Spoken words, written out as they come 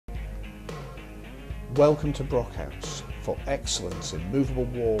Welcome to Brockhouse for excellence in movable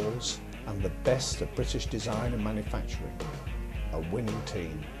walls and the best of British design and manufacturing. A winning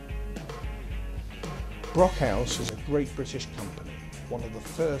team. Brockhouse is a great British company, one of the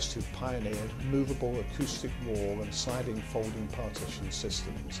first who pioneered movable acoustic wall and sliding folding partition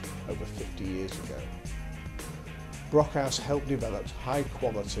systems over 50 years ago. Brockhouse helped develop high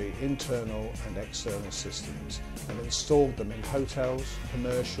quality internal and external systems and installed them in hotels,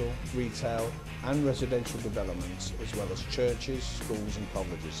 commercial, retail and residential developments, as well as churches, schools and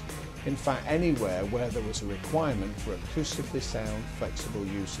colleges. In fact, anywhere where there was a requirement for acoustically sound, flexible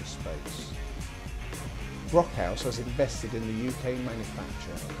use of space. Brockhouse has invested in the UK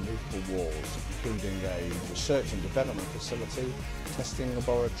manufacture of movable walls, including a research and development facility, testing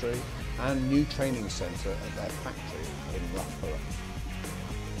laboratory and new training centre at their factory in Loughborough.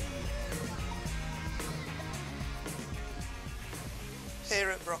 Here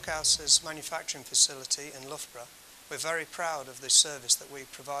at Brockhouse's manufacturing facility in Loughborough, we're very proud of the service that we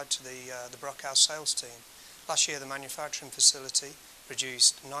provide to the Brockhouse sales team. Last year the manufacturing facility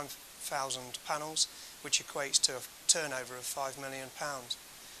produced 9,000 panels, which equates to a turnover of £5 million.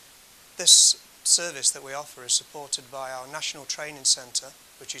 This service that we offer is supported by our National Training Centre,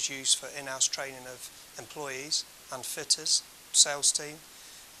 which is used for in-house training of employees and fitters, sales team,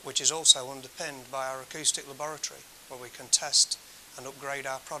 which is also underpinned by our acoustic laboratory, where we can test and upgrade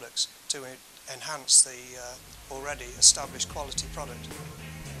our products to enhance the already established quality product.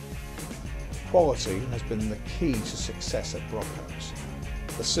 Quality has been the key to success at Brockhouse.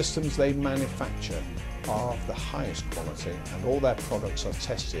 The systems they manufacture are of the highest quality and all their products are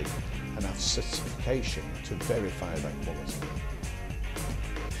tested and have certification to verify that quality.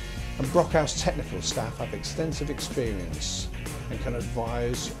 And Brockhouse technical staff have extensive experience and can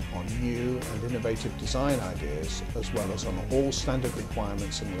advise on new and innovative design ideas as well as on all standard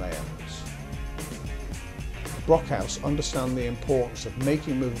requirements and layouts. Brockhouse understand the importance of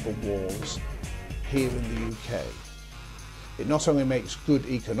making movable walls here in the UK. It not only makes good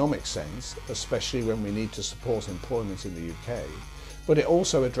economic sense, especially when we need to support employment in the UK, but it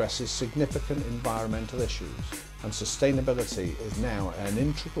also addresses significant environmental issues, and sustainability is now an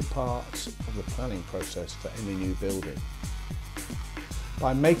integral part of the planning process for any new building.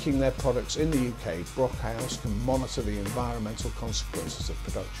 By making their products in the UK, Brockhouse can monitor the environmental consequences of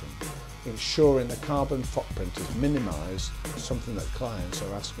production, ensuring the carbon footprint is minimised, something that clients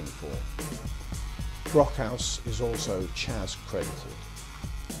are asking for. Brockhouse is also CHAS credited.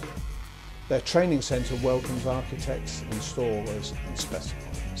 Their training centre welcomes architects, installers and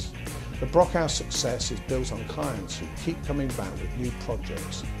specifiers. The Brockhouse success is built on clients who keep coming back with new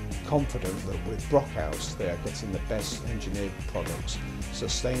projects, confident that with Brockhouse they are getting the best engineered products,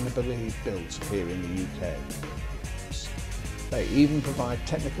 sustainably built here in the UK. They even provide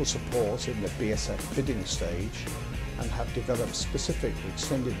technical support in the BSF bidding stage and have developed specific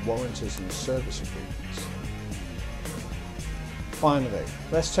extended warranties and service agreements. Finally,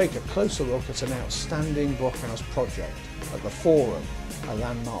 let's take a closer look at an outstanding Brockhouse project at the Forum, a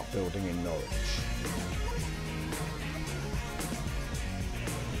landmark building in Norwich.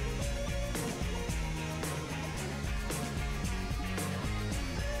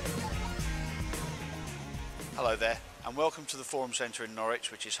 Hello there and welcome to the Forum Centre in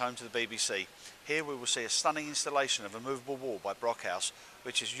Norwich, which is home to the BBC. Here we will see a stunning installation of a movable wall by Brockhouse,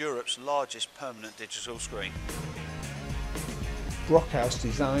 which is Europe's largest permanent digital screen. Brockhouse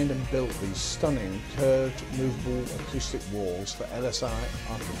designed and built these stunning curved movable acoustic walls for LSI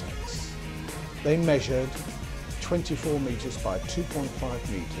architects. They measured 24 metres by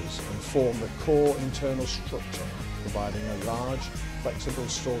 2.5 metres and form the core internal structure, providing a large flexible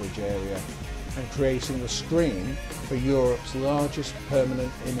storage area and creating the screen for Europe's largest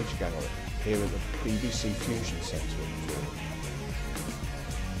permanent image gallery here at the BBC Fusion Centre in Forum.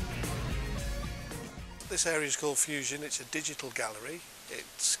 This area is called Fusion. It's a digital gallery.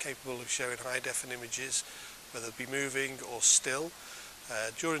 It's capable of showing high-definition images, whether it be moving or still.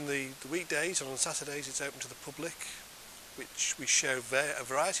 During the weekdays and on Saturdays it's open to the public, which we show a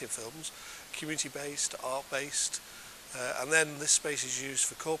variety of films, community-based, art-based, and then this space is used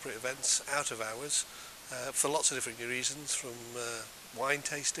for corporate events out of hours for lots of different reasons, from wine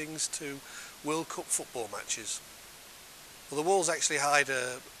tastings to World Cup football matches. Well, the walls actually hide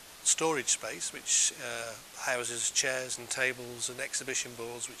a storage space which houses chairs and tables and exhibition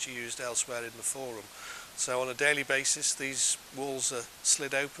boards which are used elsewhere in the Forum. So on a daily basis these walls are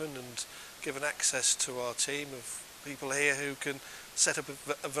slid open and given access to our team of people here who can set up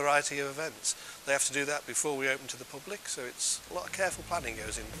a variety of events. They have to do that before we open to the public, so it's a lot of careful planning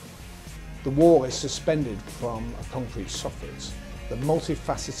goes in. The wall is suspended from a concrete soffit The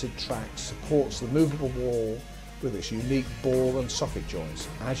multifaceted track supports the movable wall with its unique ball and socket joints,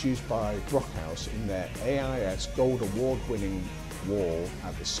 as used by Brockhouse in their AIS Gold Award-winning wall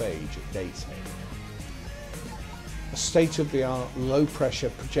at the Sage at Gateshead. A state-of-the-art low-pressure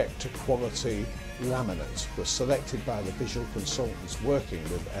projector-quality laminates were selected by the visual consultants working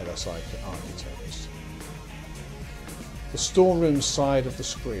with LSI architects. The storeroom side of the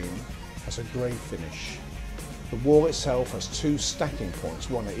screen has a grey finish. The wall itself has two stacking points,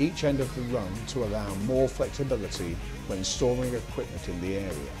 one at each end of the run, to allow more flexibility when storing equipment in the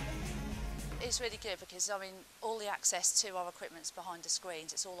area. It's really good because, I mean, all the access to our equipment's behind the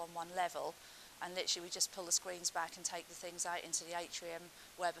screens. It's all on one level, and literally we just pull the screens back and take the things out into the atrium,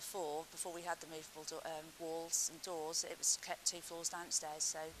 where before we had the movable walls and doors, it was kept 2 floors downstairs,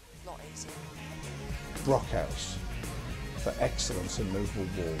 so a lot easier. Brockhouse, for excellence in movable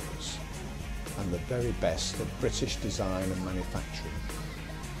walls and the very best of British design and manufacturing.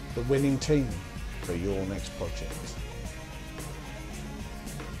 The winning team for your next project.